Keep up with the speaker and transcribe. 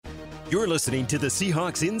You're listening to the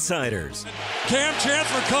Seahawks Insiders. Cam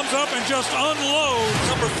Chancellor comes up and just unloads.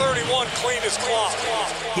 Number 31, clean his clock.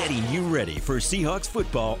 Getting you ready for Seahawks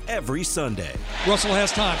football every Sunday. Russell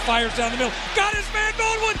has time, fires down the middle. Got his man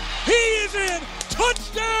Baldwin. He is in.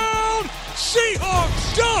 Touchdown,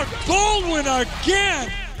 Seahawks. Doug Baldwin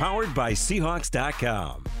again. Powered by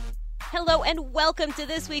Seahawks.com. Hello and welcome to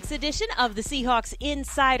this week's edition of the Seahawks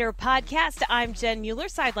Insider Podcast. I'm Jen Mueller,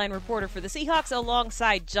 sideline reporter for the Seahawks,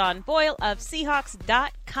 alongside John Boyle of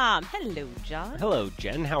Seahawks.com. Hello, John. Hello,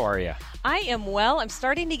 Jen. How are you? I am well. I'm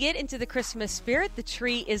starting to get into the Christmas spirit. The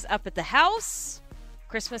tree is up at the house.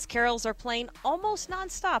 Christmas carols are playing almost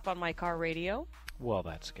nonstop on my car radio. Well,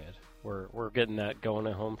 that's good. We're getting that going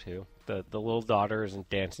at home, too. The little daughter isn't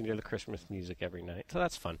dancing to the Christmas music every night, so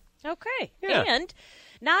that's fun. Okay. Yeah. And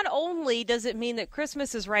not only does it mean that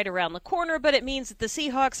Christmas is right around the corner, but it means that the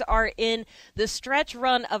Seahawks are in the stretch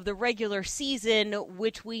run of the regular season,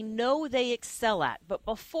 which we know they excel at. But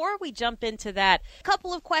before we jump into that, a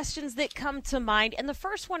couple of questions that come to mind. And the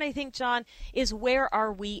first one, I think, John, is where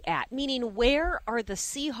are we at? Meaning, where are the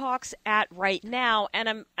Seahawks at right now? And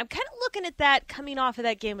I'm kind of looking at that coming off of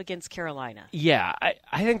that game against Carolina. Yeah,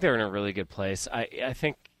 I think they're in a really good place. I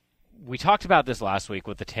think we talked about this last week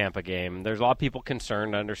with the Tampa game. There's a lot of people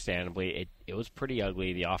concerned, understandably. It was pretty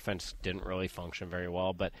ugly. The offense didn't really function very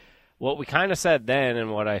well. But what we kind of said then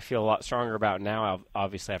and what I feel a lot stronger about now,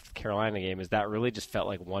 obviously after the Carolina game, is that really just felt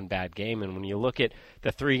like one bad game. And when you look at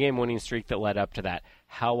the 3-game winning streak that led up to that,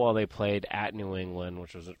 how well they played at New England,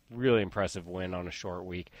 which was a really impressive win on a short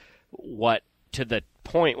week, what to the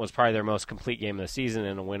point was probably their most complete game of the season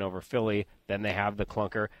in a win over Philly. Then they have the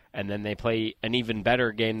clunker, and then they play an even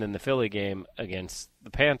better game than the Philly game against the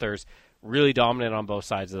Panthers. Really dominant on both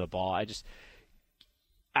sides of the ball.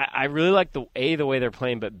 I really like the way they're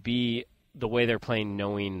playing, but B, the way they're playing,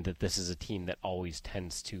 knowing that this is a team that always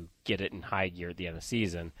tends to get it in high gear at the end of the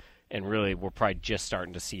season. And really, we're probably just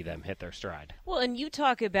starting to see them hit their stride. Well, and you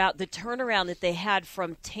talk about the turnaround that they had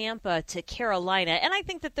from Tampa to Carolina, and I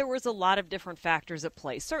think that there was a lot of different factors at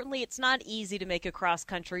play. Certainly, it's not easy to make a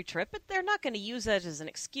cross-country trip, but they're not going to use that as an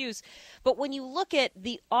excuse. But when you look at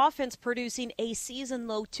the offense producing a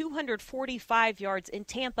season-low 245 yards in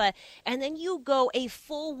Tampa, and then you go a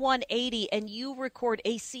full 180 and you record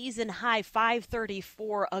a season-high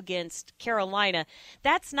 534 against Carolina,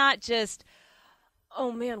 that's not just, oh,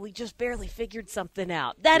 man, we just barely figured something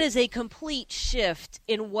out. That is a complete shift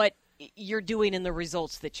in what you're doing and the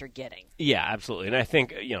results that you're getting. Yeah, absolutely. And I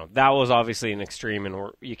think, that was obviously an extreme,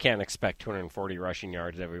 and you can't expect 240 rushing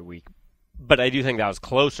yards every week. But I do think that was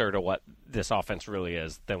closer to what this offense really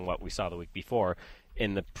is than what we saw the week before.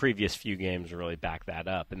 In the previous few games really back that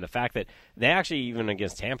up. And the fact that they actually, even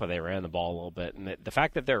against Tampa, they ran the ball a little bit. And the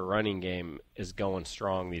fact that their running game is going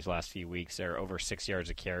strong these last few weeks, they're over 6 yards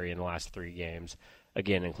a carry in the last 3 games.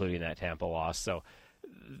 Again, including that Tampa loss. So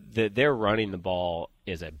their running the ball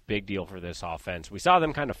is a big deal for this offense. We saw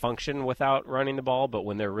them kind of function without running the ball, but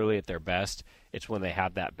when they're really at their best, it's when they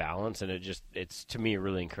have that balance, and it's to me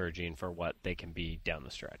really encouraging for what they can be down the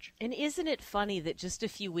stretch. And isn't it funny that just a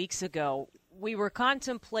few weeks ago we were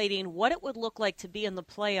contemplating what it would look like to be in the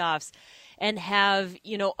playoffs and have,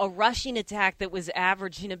 a rushing attack that was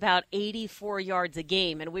averaging about 84 yards a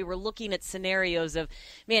game. And we were looking at scenarios of,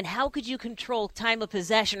 man, how could you control time of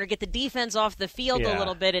possession or get the defense off the field a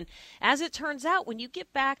little bit? And as it turns out, when you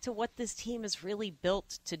get back to what this team is really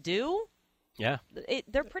built to do, yeah,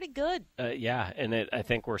 they're pretty good. And I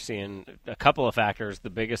think we're seeing a couple of factors. The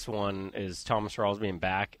biggest one is Thomas Rawls being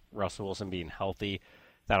back, Russell Wilson being healthy.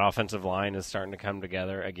 That offensive line is starting to come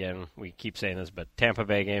together. Again, we keep saying this, but Tampa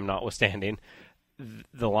Bay game notwithstanding,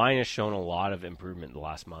 the line has shown a lot of improvement in the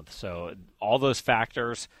last month. So all those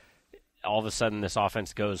factors, all of a sudden this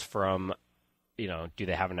offense goes from, do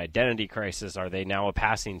they have an identity crisis? Are they now a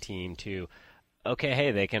passing team to, okay,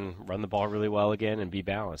 hey, they can run the ball really well again and be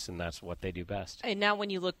balanced, and that's what they do best. And now when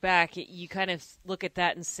you look back, you kind of look at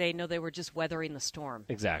that and say, no, they were just weathering the storm.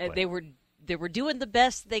 Exactly. They were doing the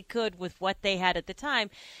best they could with what they had at the time.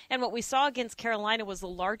 And what we saw against Carolina was the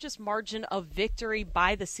largest margin of victory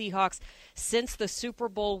by the Seahawks since the Super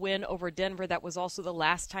Bowl win over Denver. That was also the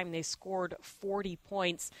last time they scored 40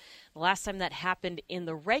 points. The last time that happened in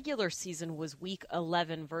the regular season was Week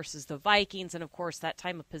 11 versus the Vikings. And, of course, that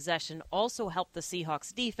time of possession also helped the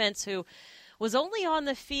Seahawks defense, who was only on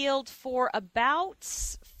the field for about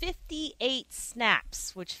 58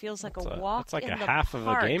 snaps, which feels like a walk That's like in a the half of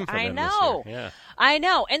park. a game for them I know. this year. Yeah. I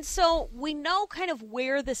know. And so we know kind of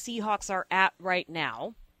where the Seahawks are at right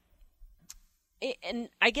now. And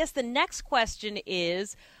I guess the next question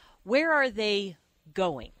is, where are they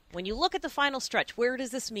going? When you look at the final stretch, where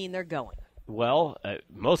does this mean they're going? Well,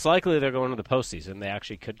 most likely they're going to the postseason. They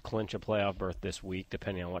actually could clinch a playoff berth this week,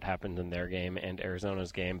 depending on what happens in their game and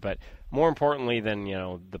Arizona's game. But more importantly than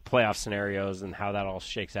the playoff scenarios and how that all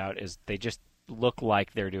shakes out is they just look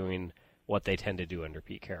like they're doing what they tend to do under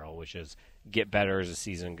Pete Carroll, which is get better as the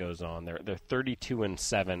season goes on. They're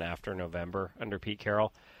 32-7 after November under Pete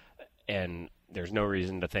Carroll, and there's no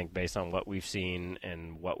reason to think, based on what we've seen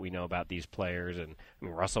and what we know about these players, and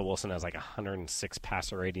Russell Wilson has like 106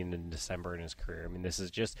 passer rating in December in his career. This is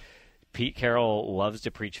just Pete Carroll loves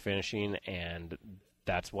to preach finishing, and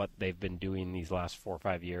that's what they've been doing these last 4 or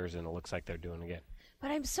 5 years, and it looks like they're doing again.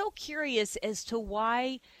 But I'm so curious as to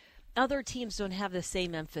why other teams don't have the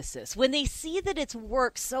same emphasis when they see that it's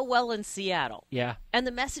worked so well in Seattle. Yeah. And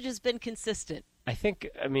the message has been consistent. I think,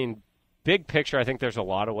 big picture, I think there's a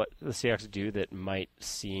lot of what the Seahawks do that might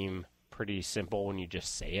seem pretty simple when you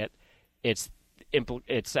just say it. It's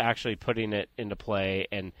actually putting it into play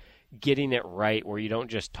and getting it right, where you don't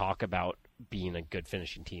just talk about being a good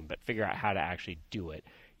finishing team, but figure out how to actually do it.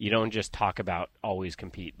 You don't just talk about always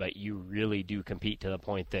compete, but you really do compete to the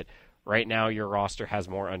point that right now your roster has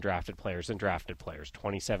more undrafted players than drafted players,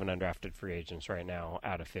 27 undrafted free agents right now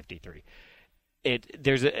out of 53.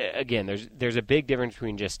 There's a big difference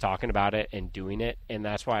between just talking about it and doing it, and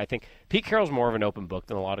that's why I think Pete Carroll's more of an open book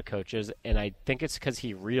than a lot of coaches, and I think it's because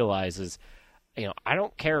he realizes, I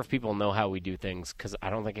don't care if people know how we do things, because I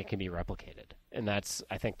don't think it can be replicated, and that's,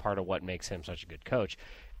 I think, part of what makes him such a good coach.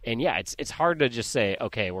 And yeah, it's hard to just say,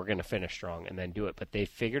 okay, we're going to finish strong and then do it, but they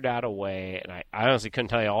figured out a way, and I honestly couldn't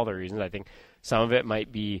tell you all the reasons. I think some of it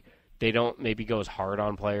might be they don't maybe go as hard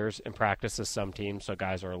on players in practice as some teams, so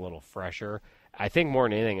guys are a little fresher. I think more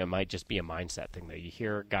than anything, it might just be a mindset thing, though. You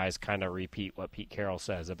hear guys kind of repeat what Pete Carroll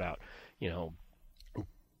says about,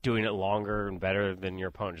 doing it longer and better than your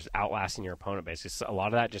opponent, just outlasting your opponent, basically. So a lot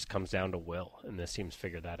of that just comes down to will, and this team's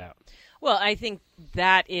figured that out. Well, I think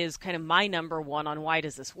that is kind of my number one on why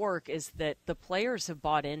does this work, is that the players have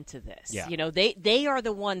bought into this. Yeah. They are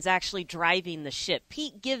the ones actually driving the ship.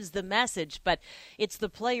 Pete gives the message, but it's the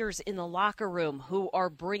players in the locker room who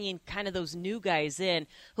are bringing kind of those new guys in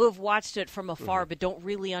who have watched it from afar but don't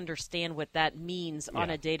really understand what that means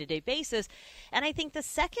on a day-to-day basis. And I think the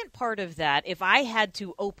second part of that, if I had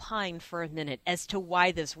to opine for a minute as to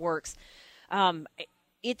why this works,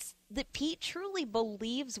 it's that Pete truly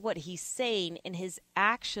believes what he's saying and his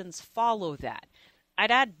actions follow that.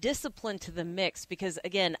 I'd add discipline to the mix because,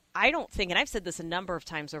 again, I don't think, and I've said this a number of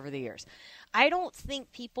times over the years, I don't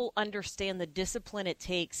think people understand the discipline it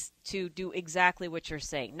takes to do exactly what you're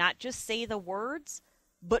saying. Not just say the words,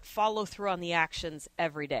 but follow through on the actions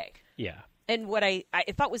every day. Yeah. And what I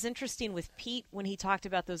thought was interesting with Pete when he talked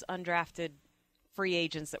about those undrafted free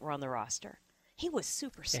agents that were on the roster, he was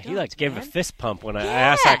super stoked. Yeah, he gave a fist pump when I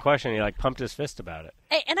asked that question. He pumped his fist about it.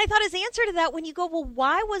 And I thought his answer to that, when you go, well,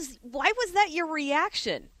 why was that your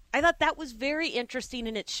reaction? I thought that was very interesting,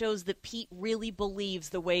 and it shows that Pete really believes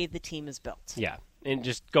the way the team is built. Yeah, and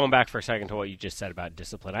just going back for a second to what you just said about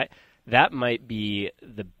discipline, that might be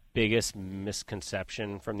the biggest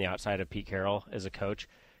misconception from the outside of Pete Carroll as a coach,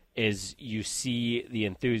 is you see the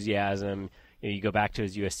enthusiasm. You go back to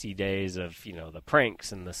his USC days of, the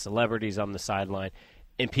pranks and the celebrities on the sideline,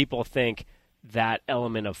 and people think that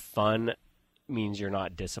element of fun means you're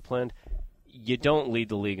not disciplined. You don't lead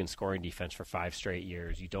the league in scoring defense for 5 straight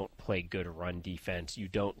years. You don't play good run defense. You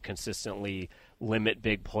don't consistently limit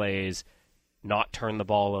big plays, not turn the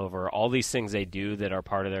ball over, all these things they do that are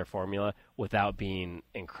part of their formula without being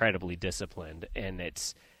incredibly disciplined. And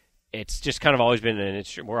it's just kind of always been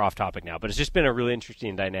we're off topic now, but it's just been a really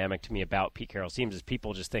interesting dynamic to me about Pete Carroll's teams, is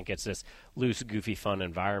people just think it's this loose, goofy, fun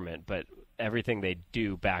environment, but everything they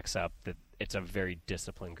do backs up that it's a very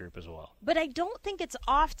disciplined group as well. But I don't think it's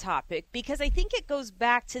off topic, because I think it goes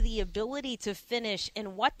back to the ability to finish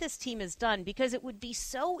and what this team has done, because it would be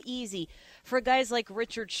so easy for guys like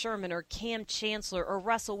Richard Sherman or Cam Chancellor or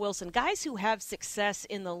Russell Wilson, guys who have success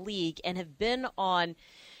in the league and have been on,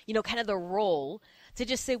 kind of the roll, to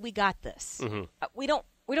just say, we got this. Mm-hmm.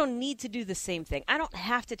 We don't need to do the same thing. I don't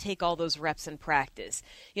have to take all those reps in practice.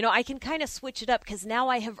 I can kind of switch it up because now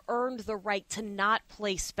I have earned the right to not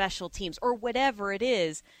play special teams or whatever it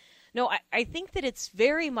is. No, I think that it's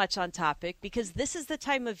very much on topic, because this is the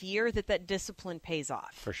time of year that discipline pays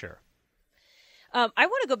off. For sure. I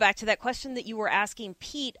want to go back to that question that you were asking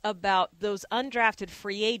Pete about those undrafted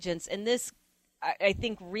free agents, and this, I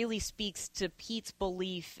think, really speaks to Pete's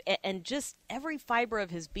belief and just every fiber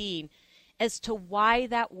of his being as to why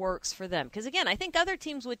that works for them. Because, again, I think other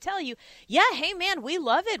teams would tell you, yeah, hey, man, we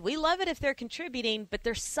love it. We love it if they're contributing. But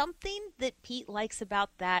there's something that Pete likes about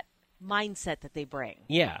that mindset that they bring.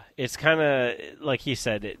 Yeah, it's kind of like he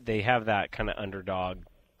said. They have that kind of underdog,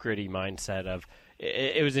 gritty mindset of.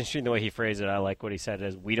 It was interesting the way he phrased it. I like what he said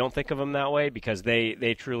is we don't think of them that way because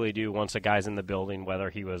they truly do. Once a guy's in the building,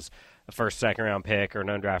 whether he was a first, second round pick or an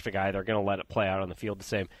undrafted guy, they're going to let it play out on the field the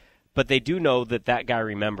same. But they do know that guy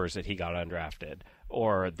remembers that he got undrafted,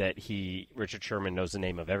 or that Richard Sherman knows the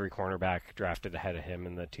name of every cornerback drafted ahead of him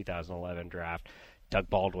in the 2011 draft.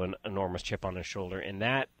 Doug Baldwin, enormous chip on his shoulder. And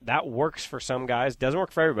that works for some guys. Doesn't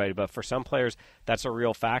work for everybody, but for some players, that's a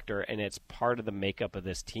real factor, and it's part of the makeup of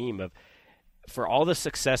this team. For all the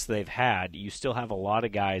success they've had, you still have a lot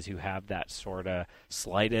of guys who have that sort of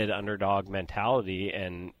slighted underdog mentality,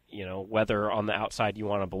 and whether on the outside you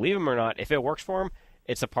want to believe them or not, if it works for them,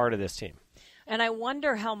 it's a part of this team. And I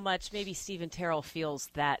wonder how much maybe Steven Terrell feels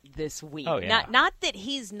that this week. Oh, yeah. Not that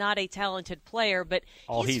he's not a talented player, but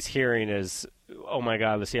all he's hearing is, oh my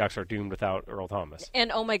God, the Seahawks are doomed without Earl Thomas.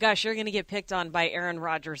 And oh my gosh, you're going to get picked on by Aaron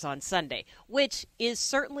Rodgers on Sunday, which is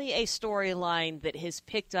certainly a storyline that has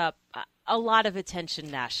picked up a lot of attention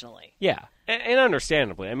nationally. Yeah, and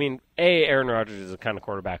understandably. I mean, Aaron Rodgers is the kind of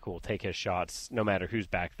quarterback who will take his shots no matter who's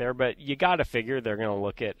back there, but you got to figure they're going to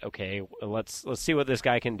look at, okay, let's see what this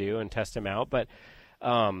guy can do and test him out. But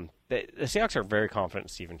the Seahawks are very confident in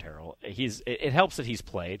Steven Terrell. It helps that he's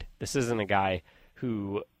played. This isn't a guy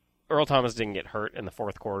who Earl Thomas didn't get hurt in the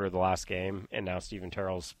fourth quarter of the last game, and now Steven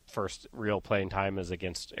Terrell's first real playing time is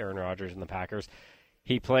against Aaron Rodgers and the Packers.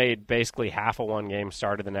 He played basically half of one game,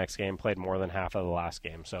 started the next game, played more than half of the last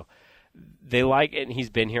game. So they like it, and he's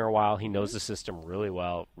been here a while. He knows the system really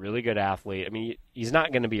well, really good athlete. I mean, he's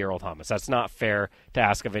not going to be Earl Thomas. That's not fair to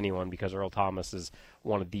ask of anyone because Earl Thomas is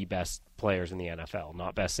one of the best players in the NFL,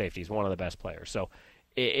 not best safety. He's one of the best players. So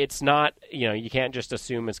it's not, you can't just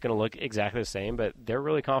assume it's going to look exactly the same, but they're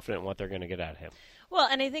really confident in what they're going to get out of him. Well,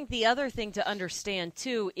 and I think the other thing to understand,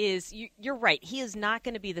 too, is you're right. He is not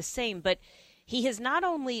going to be the same, but he has not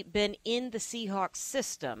only been in the Seahawks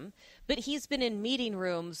system, but he's been in meeting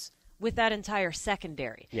rooms with that entire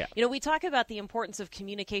secondary. Yeah. We talk about the importance of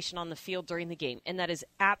communication on the field during the game, and that is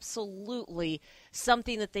absolutely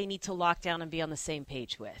something that they need to lock down and be on the same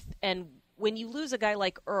page with. And when you lose a guy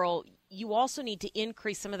like Earl, you also need to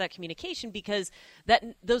increase some of that communication because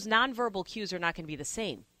those nonverbal cues are not going to be the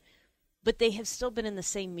same. But they have still been in the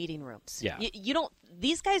same meeting rooms. Yeah.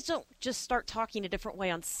 These guys don't just start talking a different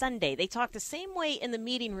way on Sunday. They talk the same way in the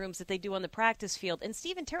meeting rooms that they do on the practice field. And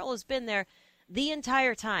Steven Terrell has been there the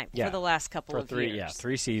entire time for the last couple of years. Yeah,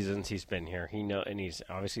 3 seasons he's been here. And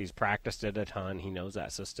he's practiced it a ton. He knows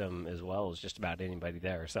that system as well as just about anybody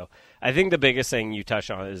there. So I think the biggest thing you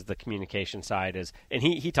touch on is the communication side and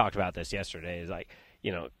he talked about this yesterday, is like,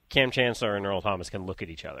 Cam Chancellor and Earl Thomas can look at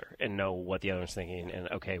each other and know what the other's thinking, and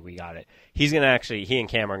okay, we got it. He and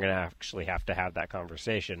Cam are going to actually have to have that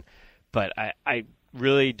conversation. But I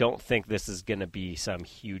really don't think this is going to be some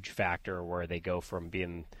huge factor where they go from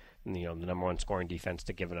being the number one scoring defense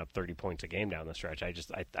to giving up 30 points a game down the stretch. I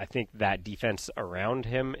think that defense around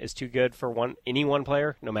him is too good for any one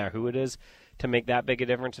player, no matter who it is, to make that big a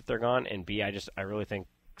difference if they're gone. And B, I really think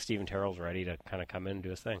Steven Terrell's ready to kind of come in and do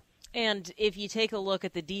his thing. And if you take a look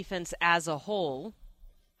at the defense as a whole,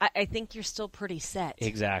 I think you're still pretty set.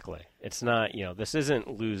 Exactly. It's not, this isn't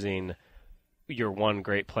losing your one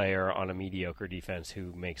great player on a mediocre defense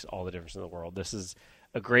who makes all the difference in the world. This is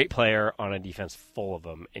a great player on a defense full of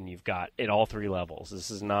them, and you've got at all 3 levels. This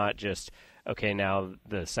is not just, okay, now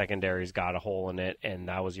the secondary's got a hole in it, and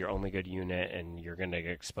that was your only good unit, and you're going to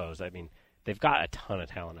get exposed. I mean, they've got a ton of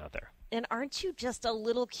talent out there. And aren't you just a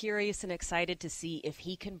little curious and excited to see if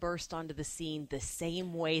he can burst onto the scene the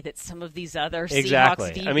same way that some of these other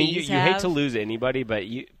Seahawks DBs I mean, you have? hate to lose anybody, but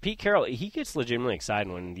Pete Carroll, he gets legitimately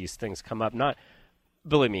excited when these things come up. Not,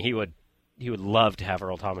 believe me, he would love to have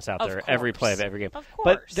Earl Thomas out there every play of every game. Of course.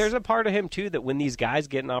 But there's a part of him, too, that when these guys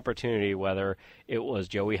get an opportunity, whether it was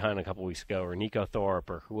Joey Hunt a couple weeks ago or Nico Thorpe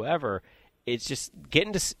or whoever, it's just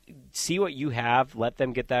getting to see what you have, let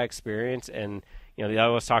them get that experience, and they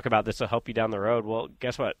always talk about this will help you down the road. Well,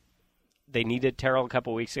 guess what? They needed Terrell a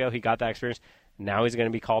couple weeks ago. He got that experience. Now he's going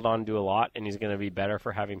to be called on to do a lot, and he's going to be better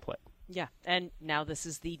for having played. Yeah, and now this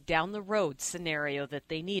is the down-the-road scenario that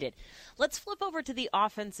they needed. Let's flip over to the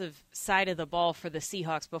offensive side of the ball for the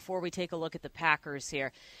Seahawks before we take a look at the Packers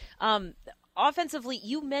here. Offensively,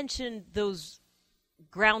 you mentioned those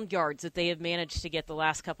ground yards that they have managed to get the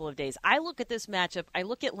last couple of days. I look at this matchup, I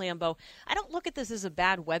look at Lambeau. I don't look at this as a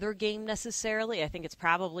bad weather game necessarily. I think it's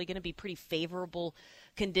probably going to be pretty favorable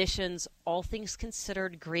conditions, all things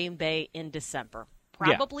considered, Green Bay in December.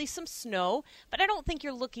 probably some snow, but I don't think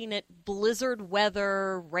you're looking at blizzard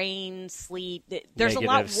weather, rain, sleet. There's a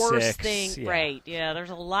lot worse things. Yeah. Right, yeah, there's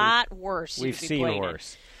a lot worse. We've seen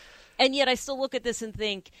worse. And yet I still look at this and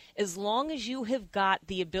think, as long as you have got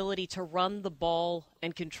the ability to run the ball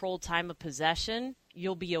and control time of possession,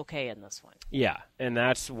 you'll be okay in this one. Yeah, and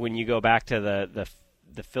that's when you go back to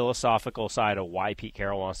the philosophical side of why Pete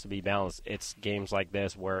Carroll wants to be balanced. It's games like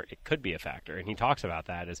this where it could be a factor, and he talks about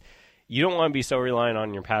that, is you don't want to be so reliant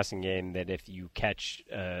on your passing game that if you catch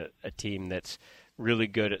a team that's really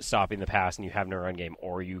good at stopping the pass and you have no run game,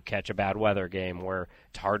 or you catch a bad weather game where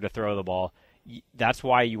it's hard to throw the ball, that's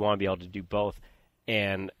why you want to be able to do both.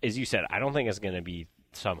 And as you said, I don't think it's going to be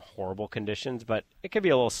some horrible conditions, but it could be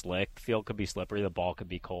a little slick. The field could be slippery. The ball could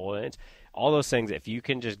be cold. And it's all those things. If you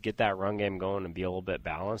can just get that run game going and be a little bit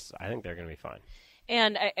balanced, I think they're going to be fine.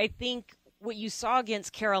 And I think what you saw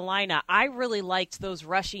against Carolina, I really liked those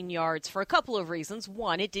rushing yards for a couple of reasons.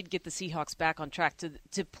 One, it did get the Seahawks back on track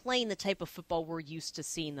to playing the type of football we're used to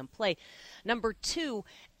seeing them play. Number two,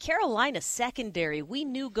 Carolina's secondary, we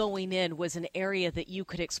knew going in, was an area that you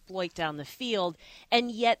could exploit down the field,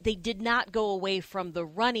 and yet they did not go away from the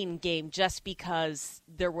running game just because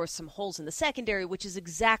there were some holes in the secondary, which is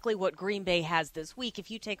exactly what Green Bay has this week. If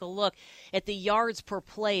you take a look at the yards per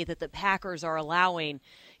play that the Packers are allowing,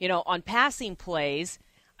 on passing plays,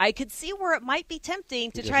 I could see where it might be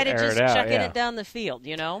tempting to try to just chucking it down the field,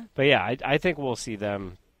 But yeah, I think we'll see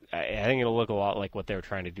them. I think it'll look a lot like what they were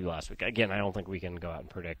trying to do last week. Again, I don't think we can go out and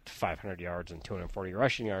predict 500 yards and 240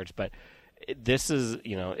 rushing yards, but this is,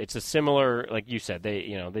 it's a similar, like you said,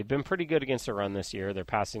 they've been pretty good against the run this year. Their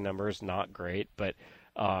passing numbers not great, but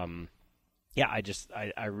I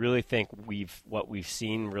really think what we've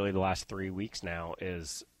seen really the last 3 weeks now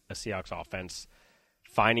is a Seahawks offense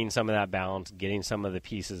finding some of that balance, getting some of the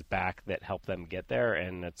pieces back that help them get there,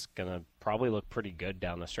 and it's going to probably look pretty good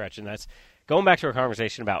down the stretch. And that's going back to our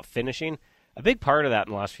conversation about finishing. A big part of that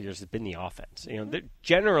in the last few years has been the offense.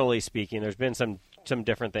 Generally speaking, there's been some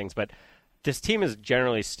different things, but this team has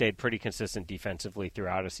generally stayed pretty consistent defensively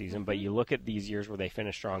throughout a season. But you look at these years where they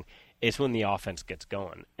finish strong, it's when the offense gets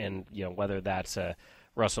going. And whether that's a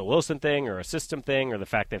Russell Wilson thing or a system thing or the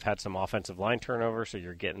fact they've had some offensive line turnover, so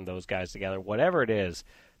you're getting those guys together, whatever it is,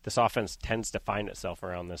 this offense tends to find itself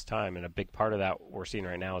around this time, and a big part of that we're seeing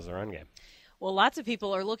right now is the run game. Well, lots of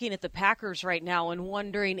people are looking at the Packers right now and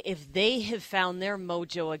wondering if they have found their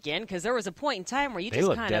mojo again, because there was a point in time where they just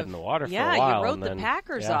kind of dead in the water for a while. Yeah, you wrote the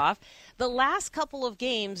Packers off. The last couple of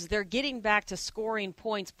games, they're getting back to scoring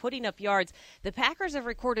points, putting up yards. The Packers have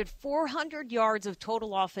recorded 400 yards of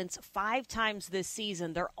total offense 5 times this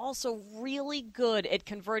season. They're also really good at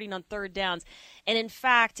converting on third downs. And in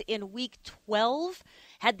fact, in week 12,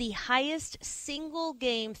 had the highest single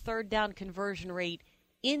game third down conversion rate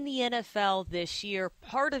in the NFL this year.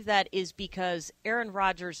 Part of that is because Aaron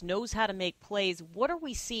Rodgers knows how to make plays. What are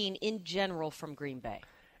we seeing in general from Green Bay?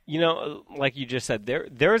 Like you just said,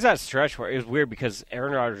 there was that stretch where it was weird because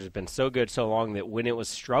Aaron Rodgers has been so good so long that when it was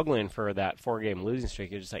struggling for that 4-game losing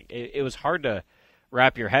streak, it was just like it was hard to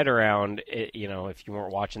wrap your head around it, if you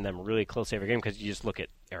weren't watching them really closely every game, because you just look at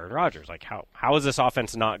Aaron Rodgers, like how is this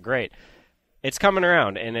offense not great? It's coming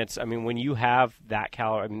around, and when you have that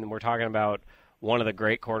caliber, we're talking about one of the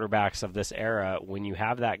great quarterbacks of this era. When you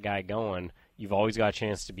have that guy going, you've always got a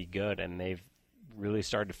chance to be good, and they've really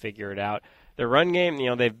started to figure it out. Their run game,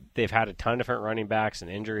 they've had a ton of different running backs and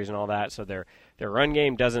injuries and all that, so their run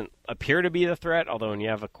game doesn't appear to be the threat, although when you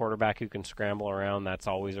have a quarterback who can scramble around, that's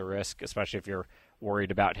always a risk, especially if you're worried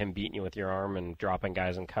about him beating you with your arm and dropping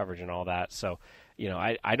guys in coverage and all that. So,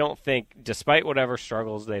 I don't think, despite whatever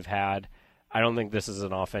struggles they've had, I don't think this is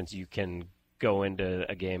an offense you can go into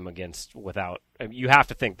a game against without. You have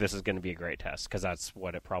to think this is going to be a great test, because that's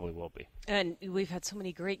what it probably will be. And we've had so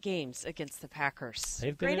many great games against the Packers.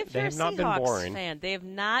 They have not been boring. Fan. They have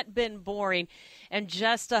not been boring. And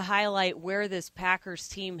just to highlight where this Packers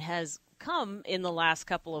team has come in the last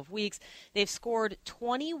couple of weeks, they've scored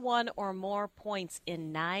 21 or more points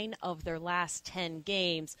in 9 of their last 10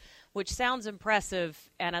 games, which sounds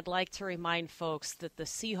impressive, and I'd like to remind folks that the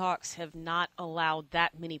Seahawks have not allowed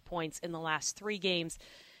that many points in the last 3 games.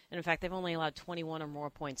 And in fact, they've only allowed 21 or more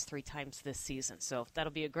points 3 times this season. So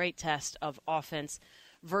that'll be a great test of offense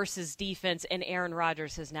versus defense. And Aaron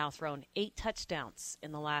Rodgers has now thrown 8 touchdowns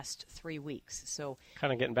in the last 3 weeks. So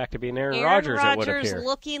kind of getting back to being Aaron Rodgers, it would appear.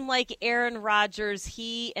 Looking like Aaron Rodgers.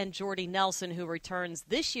 He and Jordy Nelson, who returns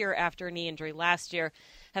this year after a knee injury last year,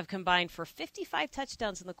 have combined for 55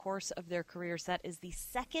 touchdowns in the course of their careers. That is the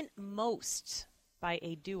second most by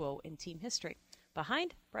a duo in team history,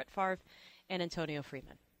 behind Brett Favre and Antonio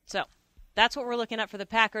Freeman. So That's what we're looking at for the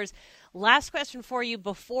Packers. Last question for you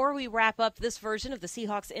before we wrap up this version of the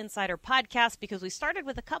Seahawks Insider Podcast, because we started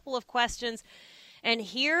with a couple of questions, and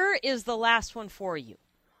here is the last one for you.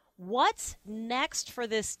 What's next for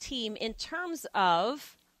this team in terms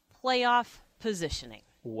of playoff positioning?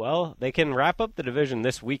 Well, they can wrap up the division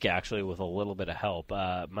this week, actually, with a little bit of help.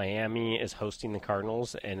 Miami is hosting the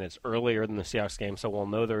Cardinals, and it's earlier than the Seahawks game, so we'll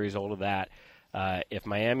know the result of that. If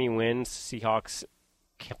Miami wins, Seahawks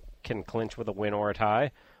can clinch with a win or a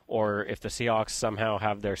tie, or if the Seahawks somehow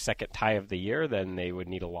have their second tie of the year, then they would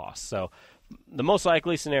need a loss. So the most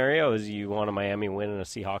likely scenario is you want a Miami win and a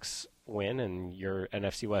Seahawks win, and you're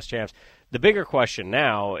NFC West champs. The bigger question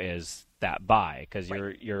now is that bye, because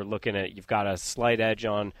you're looking at, you've got a slight edge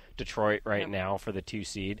on Detroit right now for the 2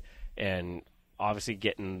 seed, and obviously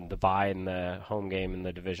getting the bye in the home game in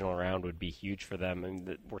the divisional round would be huge for them.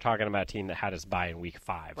 And we're talking about a team that had us bye in week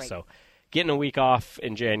 5, so getting a week off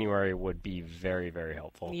in January would be very, very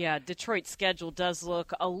helpful. Yeah, Detroit's schedule does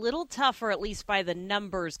look a little tougher, at least by the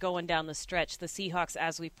numbers going down the stretch. The Seahawks,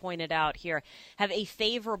 as we pointed out here, have a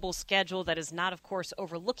favorable schedule that is not, of course,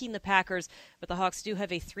 overlooking the Packers, but the Hawks do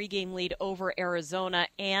have a 3-game lead over Arizona.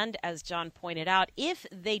 And as John pointed out, if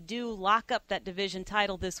they do lock up that division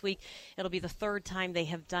title this week, it'll be the 3rd time they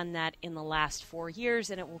have done that in the last 4 years,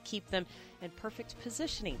 and it will keep them in perfect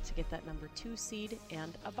positioning to get that number 2 seed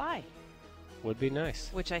and a bye. Would be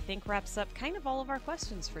nice. Which I think wraps up kind of all of our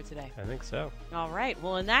questions for today. I think so. All right.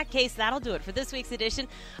 Well, in that case, that'll do it for this week's edition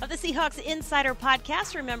of the Seahawks Insider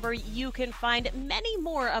Podcast. Remember, you can find many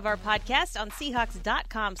more of our podcasts on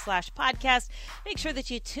Seahawks.com/podcast. Make sure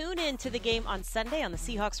that you tune in to the game on Sunday on the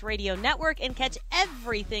Seahawks Radio Network and catch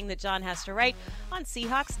everything that John has to write on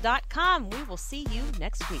Seahawks.com. We will see you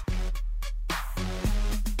next week.